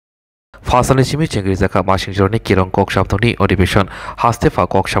Fasani Simi Chengwi Rwjakkha Masing Jorni Kirong Kok Shamtoni Adhivesion Haste Fa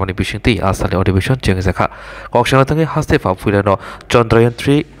Kok Shamani Bisingtwi Asani Adhivesion Chengwi Rwjakkha Kok Shamtoni Haste Fa Fulano Chandrayaan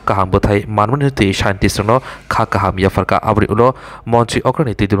 3 Kaham Bothai Manmuniti Scientist no Kha Kaham Yafarka Abri Ulo Monchi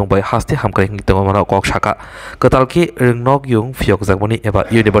Okrani Tidulung by Haste Hamkring Tongomano Kok Shaka Katalki Ringnok Yung Fiok Zakmani Eba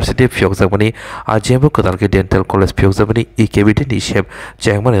University Fiok Zakmani Ajembu Katalki Dental College Fiok Zakmani EKBT Nishep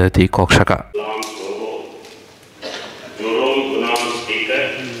Chengmani Kok Shaka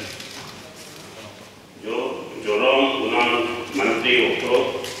मंत्री उपरो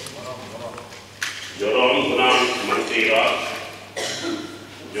जोरों गुना मंत्री का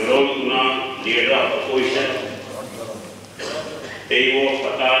जोरों गुना leader opposition तेवो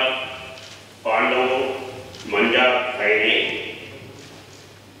पता पांडवों मंजा खाने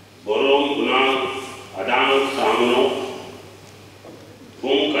बोरों गुना अदान सामनो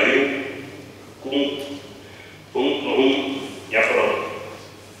कुं कयु कुं कहूं यपरो.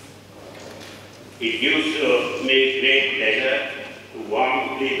 It gives me great pleasure to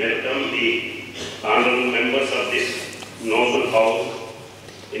warmly welcome the honorable members of this noble house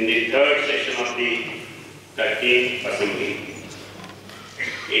in the third session of the 13th Assembly.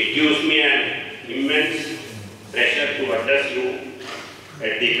 It gives me an immense pleasure to address you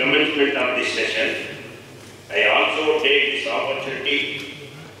at the commencement of this session. I also take this opportunity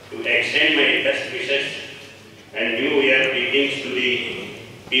to extend my best wishes and New Year greetings to the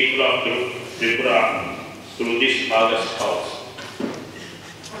people of Tripura through this August house.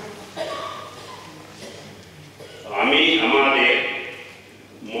 আমি আমাদের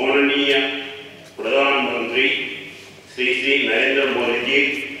মাননীয় প্রধানমন্ত্রী শ্রী শ্রী নরেন্দ্র মোদীজির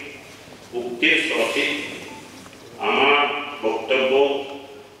উক্তির সাথে আমার বক্তব্য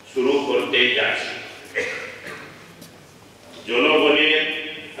শুরু করতে যাচ্ছি. জনগণের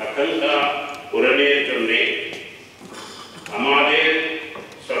আকাঙ্ক্ষা পূরণের জন্য আমাদের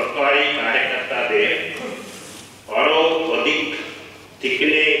সরকারি কার্যকর্তাদের আরো অধিক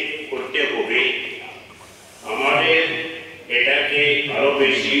তীক্ষ্ণ করতে হবে. আমাদের এটাকে আরো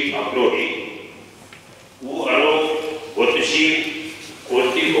বেশি আগ্রহী ও আরো গতিশীল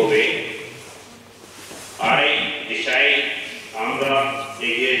করতে হবে. আর এই দিশায় আমরা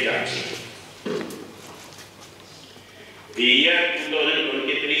এগিয়ে যাচ্ছি. The year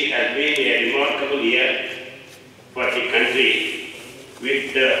 2023 has been a remarkable year for the country,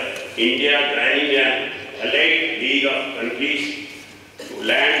 with India joining an allied league of countries to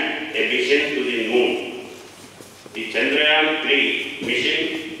land a mission to the moon. The Chandrayaan 3 mission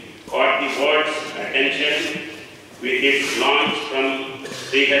caught the world's attention with its launch from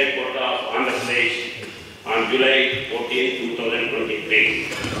Sriharikota of Andhra Pradesh on July 14, 2023.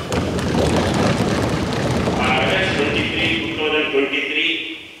 On August 23, 2023,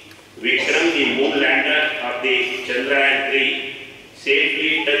 Vikram, the moon lander of the Chandrayaan 3,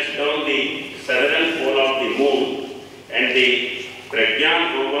 safely touched down the southern pole of the moon, and the Pragyan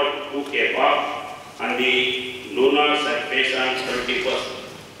rover took a walk on the lunar surface on 24th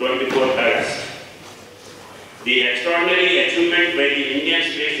August. The extraordinary achievement by the Indian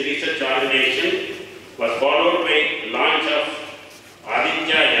Space Research Organization was followed by launch of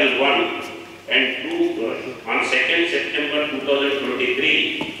Adhivesion L1 and 2 on 2nd September 2023,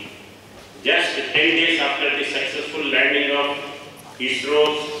 just 10 days after the successful landing of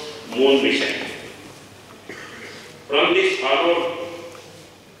ISRO's moon mission. From this hallowed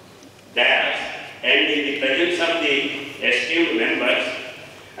dais and in the presence of the esteemed members,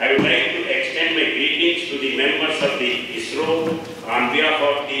 I would like to extend my greetings to the members of the ISRO on behalf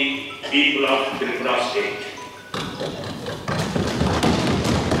of the people of Tripura state.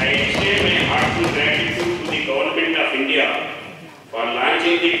 I extend my heartfelt gratitude to the government of India for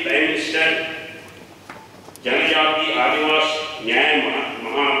launching the Prime Minister Swrangchati Adhivesion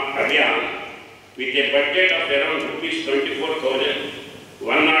with a budget of around rupees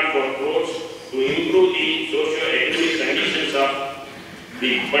 24,104 crores to improve the socio-economic conditions of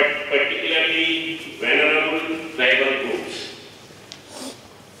the particularly vulnerable tribal groups.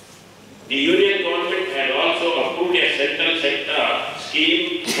 The Union government has also approved a central sector scheme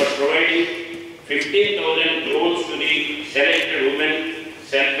for providing 15,000 drones to the selected women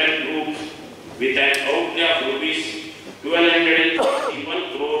self-help groups with an outlay of rupees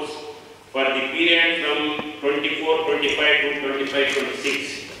 1,261 crores for the period from 24-25 to 25-26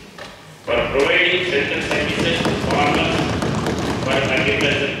 for providing central services to farmers for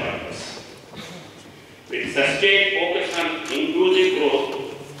agricultural purpose. With sustained focus on inclusive growth,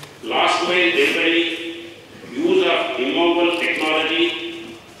 last mile delivery, use of immobile technology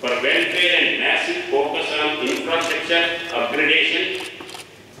for welfare and massive focus on infrastructure upgradation,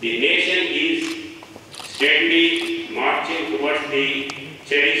 the nation is steadily marching towards the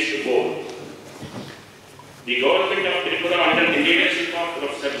cherished goal. The government of Tripura under the leadership of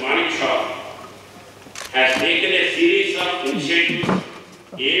Professor Manik has taken a series of initiatives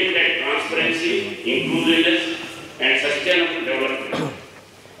aimed at transparency, inclusiveness and sustainable development.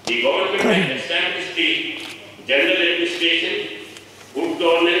 The government has established the General Administration Good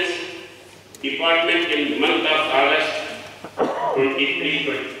Governance Department in the month of August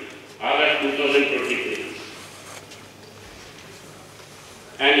 2023.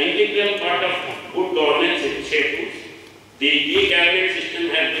 An integral part of good governance initiatives, the e-cabinet system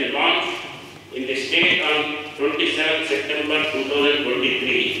has been launched in the state on 27 September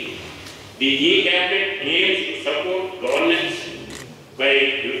 2023. The e-cabinet aims to support governance by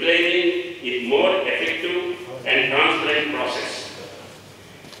utilizing a more effective and transparent process.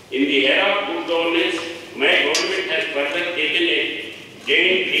 In the era of good governance, my government has further taken a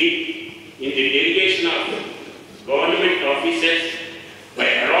giant leap in the delegation of government offices by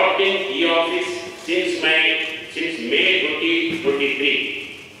adopting e-office since May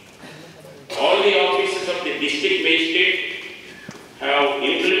 2023. All the offices of the district magistrate have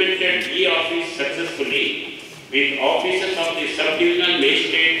implemented e-office successfully, with offices of the sub-divisional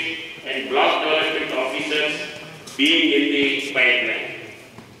magistrates and block development officers being in the pipeline.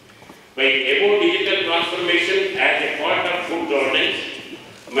 By above digital transformation as a part of good governance,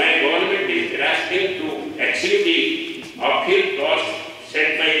 my government is grasping to achieve the uphill task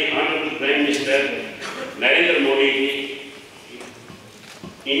set by the Honorable Prime Minister Narendra Modi.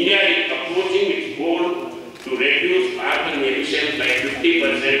 India is approaching its goal to reduce carbon emissions by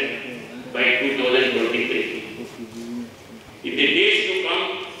 50% by 2023. In the days to come,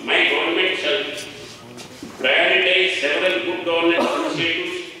 my government shall prioritize several good governance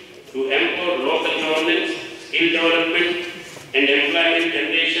initiatives to empower local governance, skill development and employment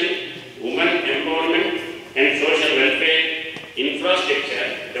generation, women empowerment and social welfare, infrastructure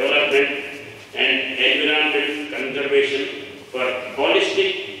development and environment conservation for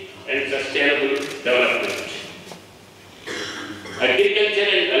holistic and sustainable development. Agriculture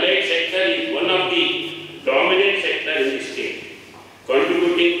and allied sector is one of the dominant sector in the state,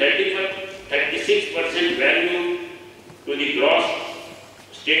 contributing 36% value to the gross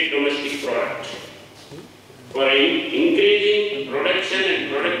state domestic product. For increasing production and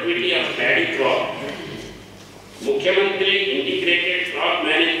productivity of paddy crop, Mukhyamantri Integrated Crop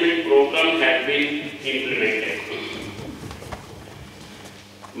Management Program has been implemented.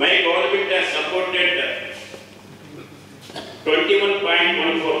 My government has supported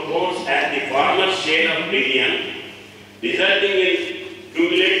 21.14 crores as the farmer's share of premium, resulting in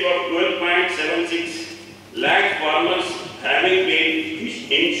cumulative of 12.76 lakh farmers having been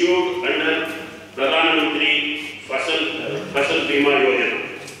insured under Pradhan Mantri Fasal Bima Yojana.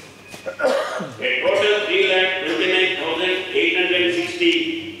 A total 3,29,860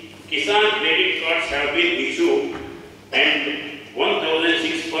 Kisan credit cards have been issued and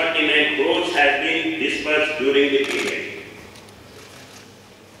 1,649 crores has been disbursed during the period.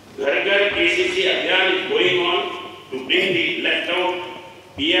 Ghar Ghar KCC Abhiyan is going on to bring the left out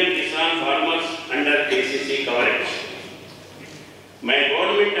PM Kisan farmers under KCC coverage. My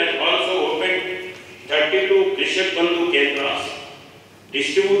government has also opened 32 Krishak Bandhu Kendras,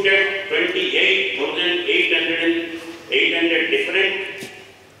 distributed 28,800 different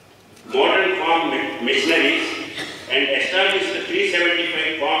modern farm machineries and established the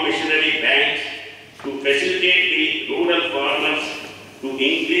 375 farm machinery banks to facilitate the rural farmers to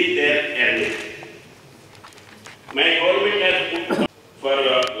increase their earnings. My government has put for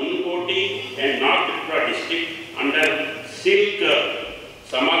Unkoti and North Tripura district under Silk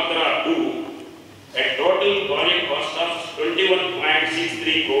Samagra 2, a total project cost of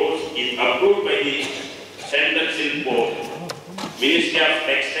 21.63 crores is approved by the Central Silk Board, Ministry of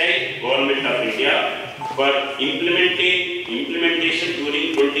Textile, Government of India for implementation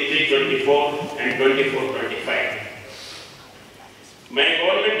during 23-24 and 24-25. My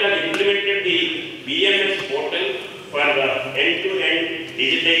government has implemented the BMS portal for end-to-end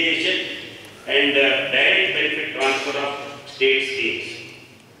digitization and direct benefit transfer of state schemes.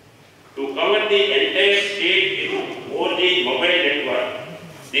 To cover the entire state with 4G mobile network,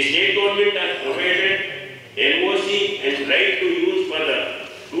 the state government has provided NOC and right to use for the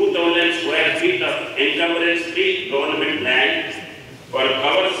 2,000 square feet of encumbrance-free government land for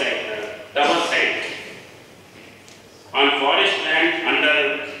tower site on forest land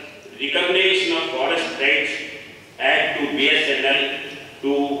under Recognition of Forest Rights Act to BSNL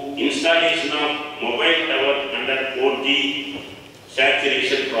to installation of mobile tower under 4G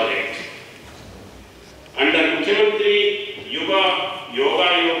saturation project. Under Mukhyamantri Yoga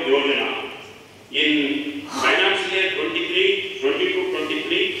Yojana, in financial year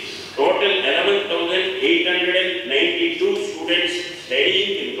 22-23, total 11,800 students studying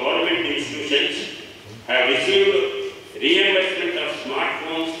in government institutions have received reimbursement of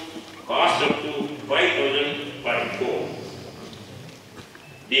smartphones cost up to 5,000 per phone.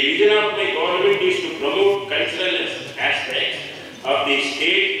 The vision of my government is to promote cultural aspects of the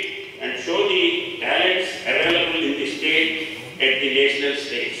state and show the talents available in the state at the national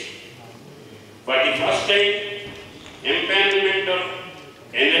stage. For the first time, empowerment of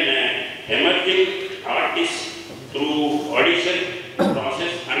emerging artists through audition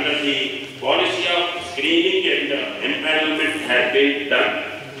process under the policy of screening and empowerment has been done.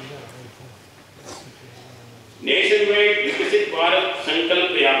 Nationwide Vikasit Bharat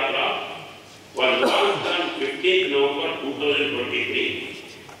Sankalp Yatra was launched on 15th November 2023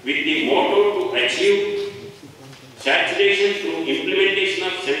 with the motto to achieve saturation through implementation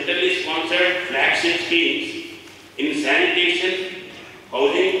of centrally sponsored flagship schemes in sanitation,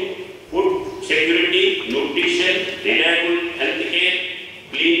 housing, food security, nutrition, reliable healthcare,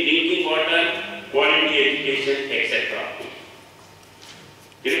 clean drinking water, quality education, etc.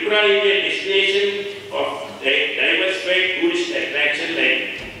 Tripura is a destination of diversified tourist attraction like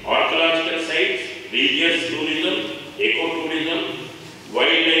archaeological sites, religious tourism, ecotourism,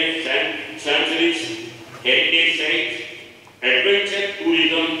 wildlife sanctuaries, heritage sites, adventure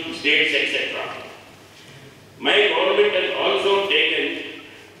tourism, states, etc. My government has also taken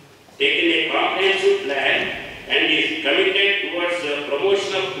a comprehensive plan and is committed towards the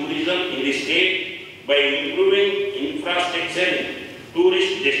promotion of tourism in the state by improving infrastructure,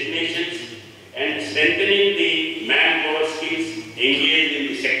 tourist destinations, and strengthening the manpower skills engaged in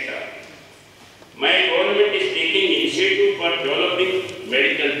the sector. My government is taking initiative for developing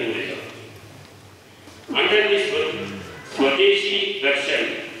medical tourism. Under this Swadeshi version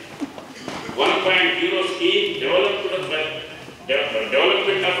 1.0 scheme, development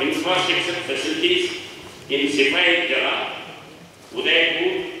of infrastructure facilities in Sipai Jala,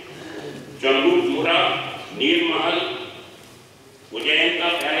 Udaipur, Chengwi, Neer Mahal, Rwjakkha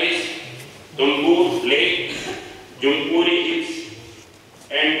Palace, Tumbur Lake, Jumpuri Hills,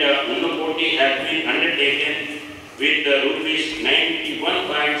 and Unnapoti have been undertaken with rupees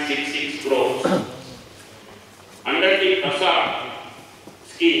 91.66 crores. Under the Prasad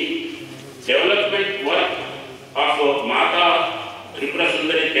scheme, development work of Mata Tripura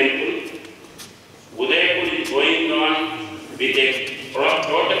Temple, Udaipur is going on with a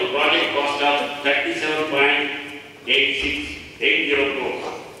total project cost of 37.80 crores.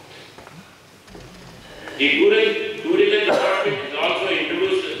 The tourism department has also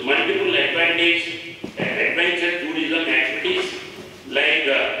introduced multiple adventure tourism activities like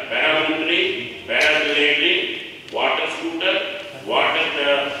paramotoring, paragliding, water scooter, water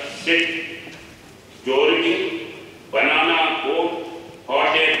jet, journeying, banana boat,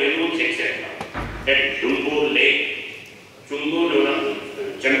 hot air balloons, etc. at Jumpur Lake, Chengwi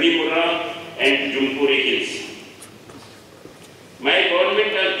and Jumpuri Hills. My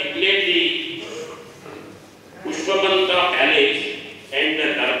government has declared the Pushpabanta Palace and the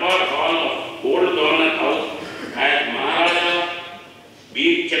Darbar Hall of Old Governor House as Maharaja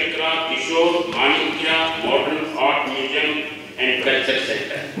Veer Chakra Kishore Manikya Modern Art Museum and Culture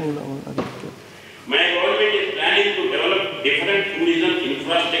Center. My government is planning to develop different tourism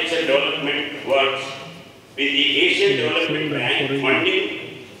infrastructure development works with the Asian Development Bank funding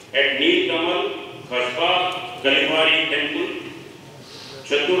at Neel Kamal, Kasba, Kalibari Temple,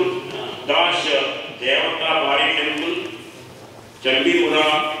 Chatur Dash Devata Bari Temple, Chambipura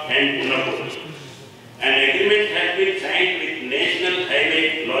and Unnapur. An agreement has been signed with National Highway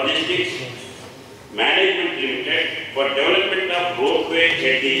Logistics Management Limited for development of roadway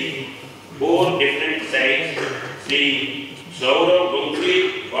at the 4 different sites. Sri Saurav Gungri,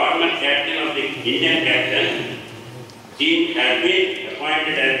 former captain of the Indian captain team, has been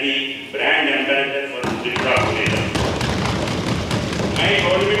appointed as the brand ambassador for Tripura tourism. My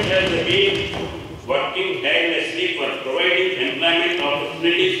government has been working tirelessly for providing employment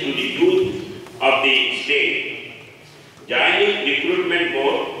opportunities to the youth of the state. Joint recruitment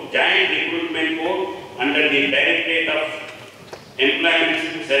board under the Directorate of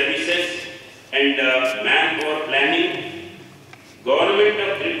Employment Services and Manpower Planning. Government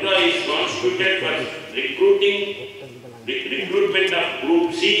of Tripura is constituted for recruitment of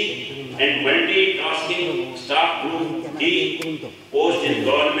Group C and multitasking staff Group D post in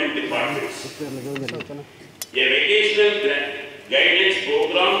government departments. A vocational guidance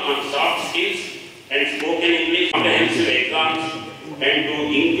program on soft skills and spoken English comprehensive exams and to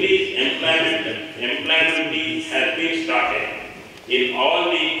increase employability has been started in all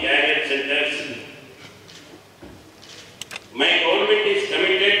the career centers. My government is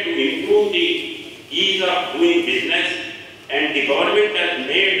committed to improve the ease of doing business and and the government has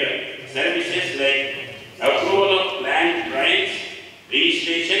made services like approval of land rights,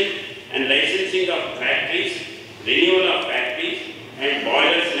 registration and licensing of factories, renewal of factories and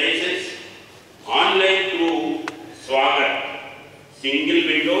boilers license online through Swagat, single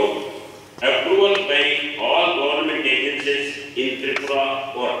window, approval by all government agencies in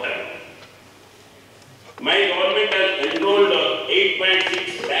Tripura portal. My government has enrolled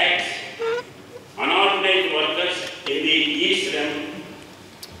 8.6 lakhs unorganized workers in the e-Shram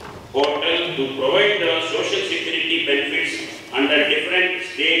portal to provide the social security benefits under different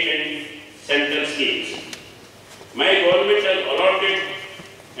state and central schemes. My government has allotted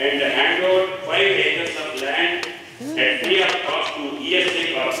and handed over 5 acres of land at free of cost to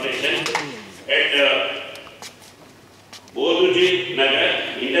ESA Corporation at Boduji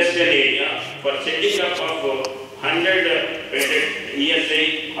Nagar Industrial Area for setting up of 100-bedded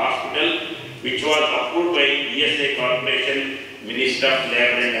ESA hospital, which was approved by ESA Corporation, Minister of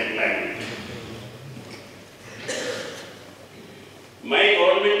Labour and Employment. My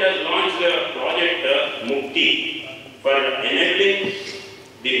government has launched a project Mukti for enabling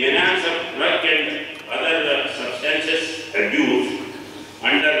the menace of drug and other substances abuse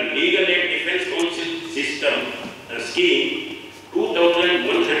under Legal Aid Defence Council system scheme.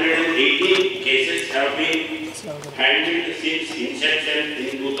 2,118 cases have been handled since inception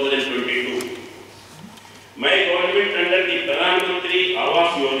in 2022. My government under the Pradhan Mantri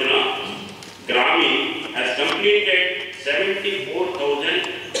Awas Yojana Gramin has completed 74,000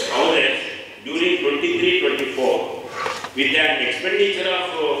 houses during 23-24 with an expenditure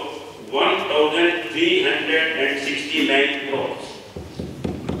of 1,369 crores.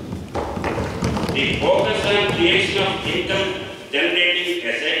 The focus on creation of income generating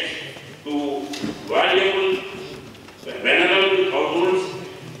assets to valuable, venerable households,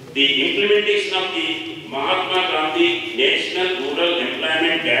 the implementation of the Mahatma Gandhi National Rural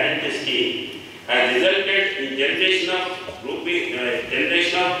Employment Guarantee Scheme has resulted in generation of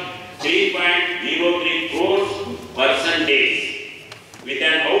 3.03 crores person days, with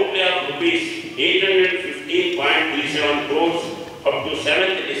an outlay of rupees 815.37 crores up to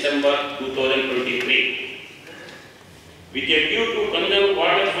 7th December 2023. With a view to conserve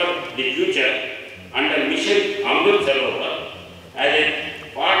water for the future, under Mission Amrit Sarovar, as a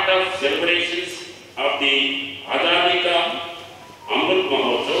part of celebrations of the Azadi Ka Amrit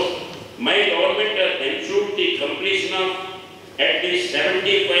Mahotsav, my government has ensured the completion of at least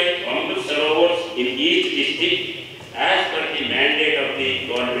 75 Amrit Sarovars in each district as per the mandate of the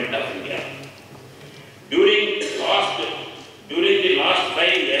Government of India. During the last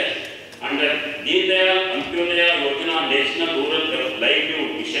 5 years, under Deen Dayal Antyodaya Yojana National Rural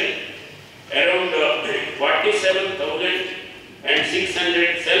Livelihood Mission, around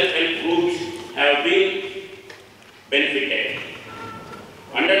 47,600 self-help groups have been benefited.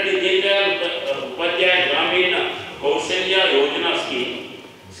 Under the Deen Dayal Upadhyaya Gramin Kaushalya Yojana scheme,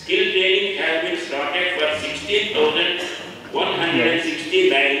 skill training has been started for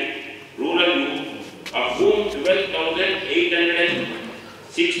 16,169 rural youth, of whom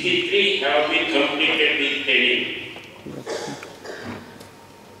 12,863 have been completed with training.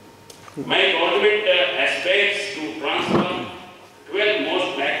 My government aspires to transform 12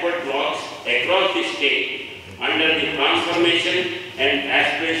 most backward blocks across the state under the Transformation and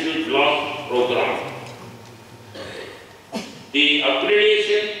Aspirational Block program. The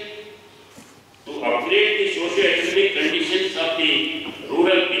upgradation to upgrade the socio-economic conditions of the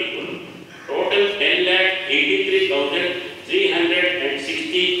rural people, total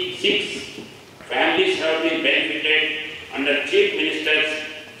 10,83,366 families have been benefited under Chief Minister's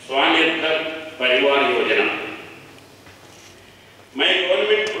Swrangchati Yojana. My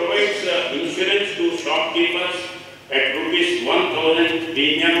government provides insurance to shopkeepers at ₹1,000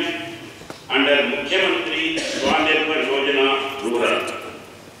 premium under Mukhyamantri Swrangchati Yojana Rural.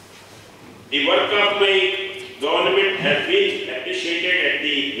 The work of my government has been appreciated at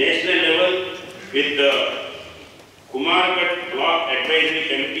the national level, with the Kumargat Block Advisory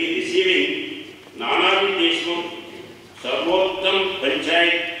Committee receiving Nanavi Deshmukh Sarvottam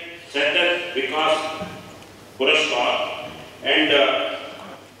Panchayat Sadat Vikas Puraskar and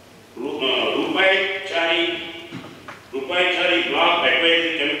Rwjakkha Block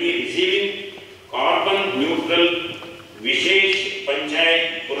Advisory Committee receiving Carbon Neutral Vishesh Panchayat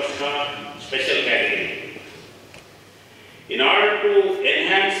Puraskar Special Category. In order to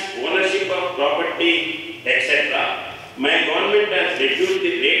enhance ownership of property, etc., my government has reduced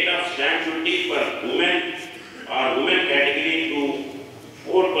the rate of stamp duty for women or women category to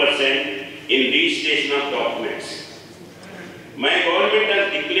 4% in registration of documents. My government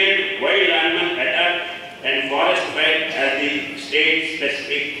has declared wild animal attack and forest fire as the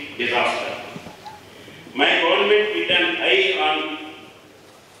state-specific disaster. My government, with an eye on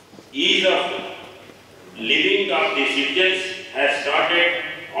ease of living of the citizens, has started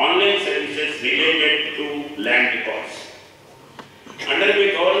online services related to land records. Under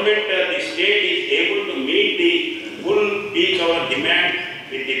my government, the state is able to meet the full peak hour demand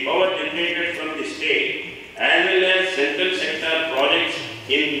with the power generated from the state as well as central sector projects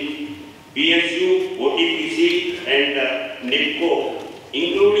in PSU, OTPC and NIPCO,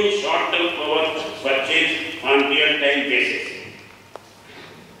 including short-term power purchase on real-time basis.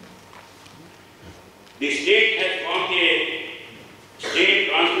 The state has formed a state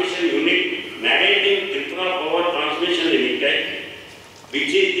transmission unit narrating Tripura Power Transmission Limited,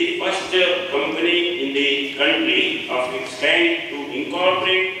 which is the first company in the country of its kind to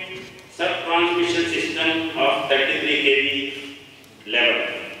incorporate sub-transmission system of 33 kV level.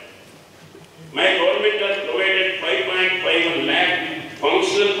 My government has provided 5.51 lakh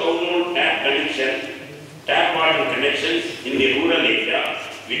functional household tap water connections in the rural area,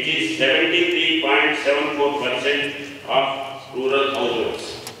 which is 73.74% of rural households.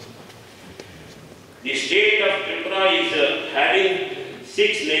 The state of Tripura is having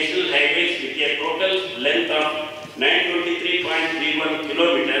 6 national highways with a total length of 923.31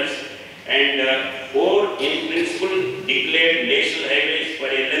 kilometers and 4 in principle declared national highways for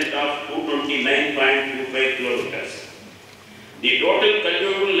a length of 229.25 kilometers. The total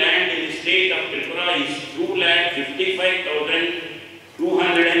cultivable land in the state of Tripura is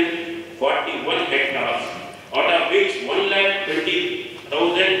 2,55,241 hectares, out of which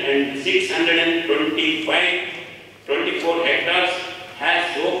 1,20,624 hectares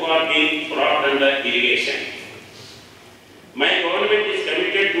has so far been brought under irrigation. My government is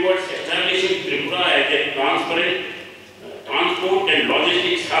committed towards establishing Tripura as a transparent transport and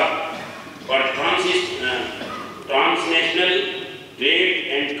logistics hub for transnational trade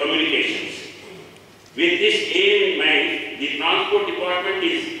and communications. With this aim in mind, the Transport Department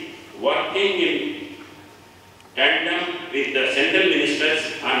is working in tandem with the central ministers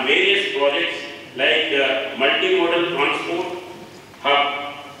on various projects like multimodal transport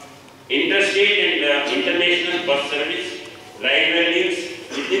hub, interstate and international bus service, railway links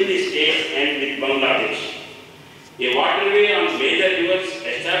within the state and with Bangladesh, a waterway on major rivers,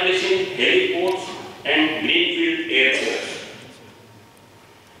 establishing heliports and greenfield airports.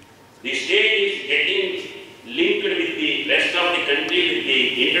 The state is getting linked with the rest of the country with the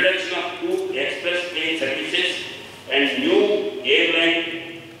introduction of 2 express train services and new airline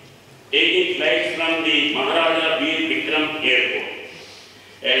taking flights from the Maharaja Bir Bikram Airport.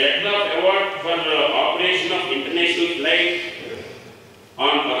 A letter of award for operation of international flight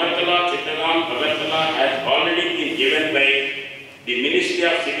on Agartala has already been given by the Ministry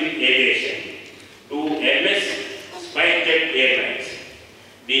of Civil Aviation to MS Spicejet Airlines.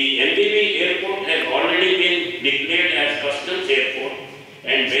 The MBB airport has already been declared as Customs Airport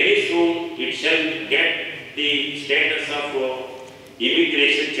and very soon it shall get the status of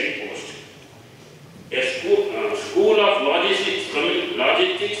immigration checkpost. A school of logistics,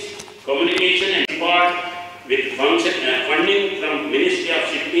 communication and support with funding from Ministry of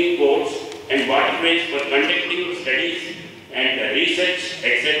Shipping, Ports and Waterways for conducting studies and research,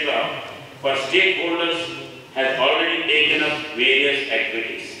 etc. for stakeholders has already taken up various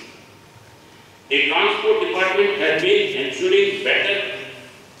activities. The Transport Department has been ensuring better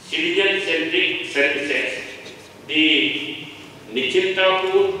citizen-centric services. The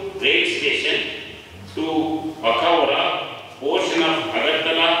Nichintapur rail station to Akhavara, portion of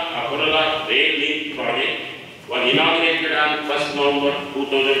Agartala-Akurala rail link project was inaugurated on 1st November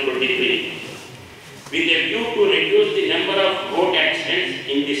 2023. With a view to reduce the number of road accidents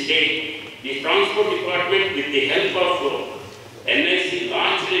in the state, the Transport Department, with the help of NIC,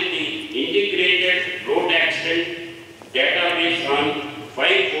 launched the Integrated Road Accident Database on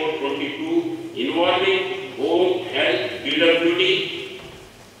 5/4/22 involving home, health, PWD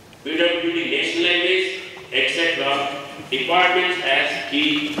national highways, etc. departments as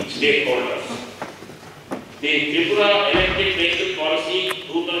key stakeholders. The Tripura Electric Vehicle Policy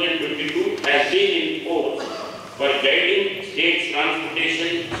 2022 has been in force for guiding state's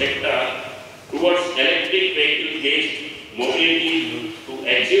transportation sector towards electric vehicle-based mobility to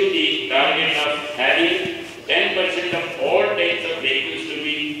achieve the target of having 10% of all types of vehicles to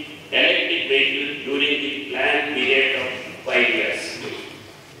be electric vehicles during the planned period of 5 years.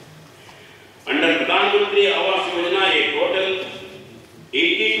 Under Pradhan Mantri Awas Yojana, a total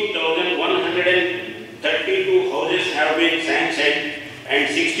 82,132 houses have been sanctioned and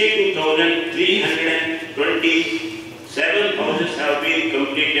 62,327 houses have been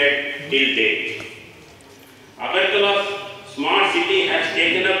completed till date. Agartala Smart City has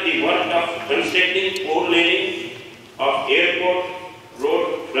taken up the work of constructing 4-laning of airport road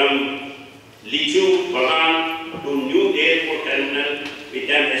from Lichu Bagan to new airport terminal with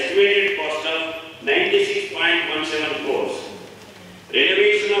an estimated cost of 96.17 crores.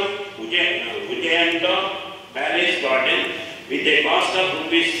 Renovation of Rwjakkha Palace Garden with a cost of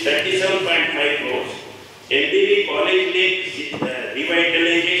rupees 37.5 crores. MBB College Lake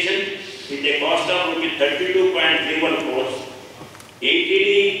revitalization with a cost of rupees 32.31 crores.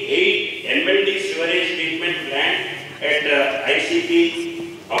 8 embedded sewerage treatment plant at ICP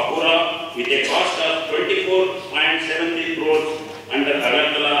Apura with a cost of 24.73 crores under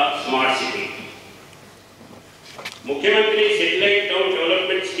Agartala Smart City. Mukhyamantri Satellite Town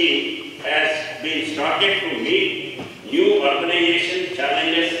Development Scheme has been started to meet new urbanization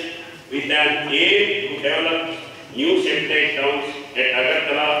challenges with an aim to develop new satellite towns at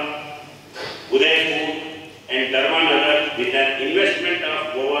Agartala, Udaipur and Dharmanagar with an investment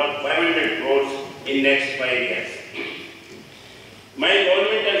of over 500 crores in next 5 years. My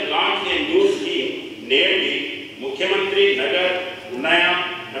government has launched a new scheme, namely Mukhyamantri Nagar Unnayam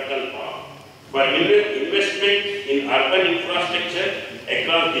Prakalpa, for investment in urban infrastructure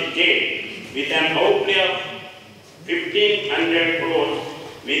across the state with an outlay of 1,500 crores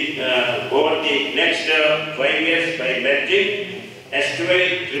with, over the next 5 years by merging Haste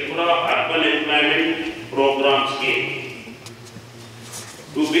Tripura Urban Employment Program Scheme.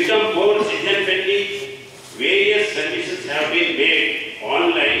 To become more citizen-friendly, various services have been made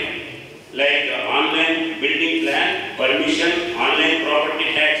online, like online building plan, permission, online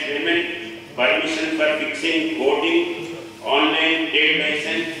property tax payment, permission for fixing coding, online trade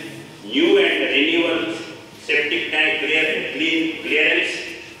license, new and renewal septic tank clearance,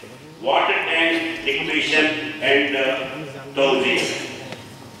 water tank liquidation and housing.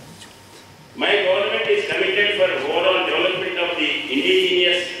 My government is committed for overall development of the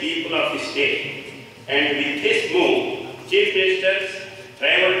indigenous people of the state. And with this move, Chief Minister's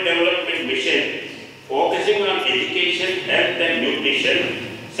Tribal Development Mission, focusing on education, health and nutrition,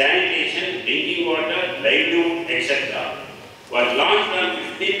 sanitation, drinking water, livelihood, etc., was launched on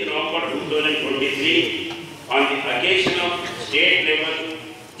 15th November 2023 on the occasion of state level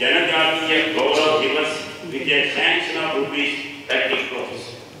Janajatiya Gaurav Divas with a sanction of rupees 30 crores.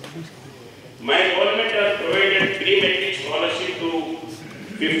 My government has provided pre-metric scholarship to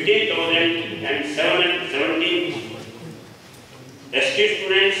 15,717 ST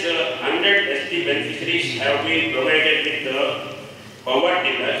students. 100 ST beneficiaries have been provided with power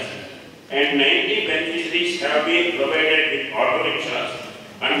tillers and 90 beneficiaries have been provided with auto rickshaws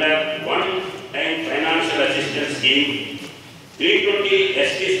under one-time financial assistance scheme. 320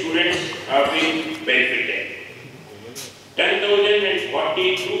 ST students have been benefited.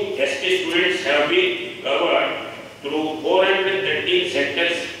 10,042 ST students have been covered through 413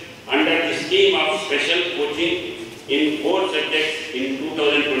 centers under the scheme of special coaching in 4 subjects in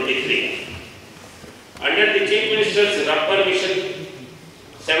 2023. Under the Chief Minister's Rubber Mission,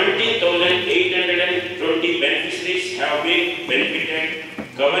 17,820 beneficiaries have been benefited,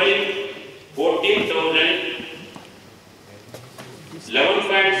 covering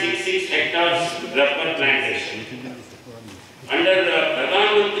 14,011.66 hectares rubber plantation. Under the Pradhan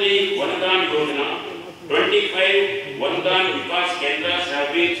Mantri Vanadan Yojana, 25 Vanadan Vikas Kendras have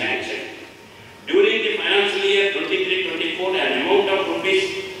been sanctioned. During the financial year 23-24, an amount of rupees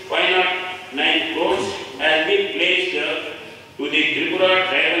 509 crores has been placed to the Tripura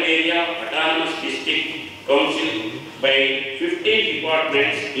Tribal Area Autonomous District Council by 15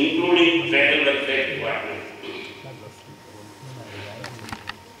 departments, including Tribal Welfare Department.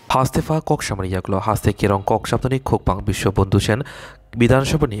 Hastefa kok shamani yaklo haste kirong kok shabdoni khokpang bisho bondhu sen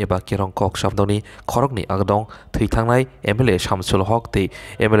বিধানসভানি এবা কেরং cock সাবদনি খরকনি আগদং থৈথাংনাই MLA Shamsul হক তে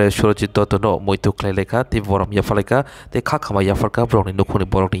MLA Surajit দত্তনো মৈতুকলাই লেখা তে বরম ইয়াফালেকা তে খাখামা ইয়াফারকা ব্রংনি নুখুনি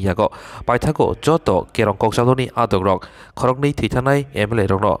বরকনি ইয়াগো পাইথাগো যত কেরং cock সাবদনি আদগ্রক খরকনি থৈথাংনাই MLA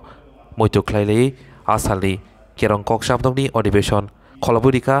রংনো মৈতুকলাই লে আসালনি কেরং cock সাবদনি অধিবেশন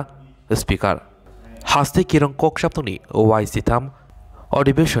খলবুরিকা speaker হাস্তে কেরং cock সাবদনি ওয়াইসিথাম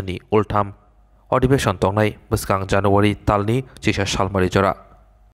অধিবেশননি উল্টাম অধিবেশন তংনাই বসকাং জানুয়ারি তালনি 6 সালমারি জরা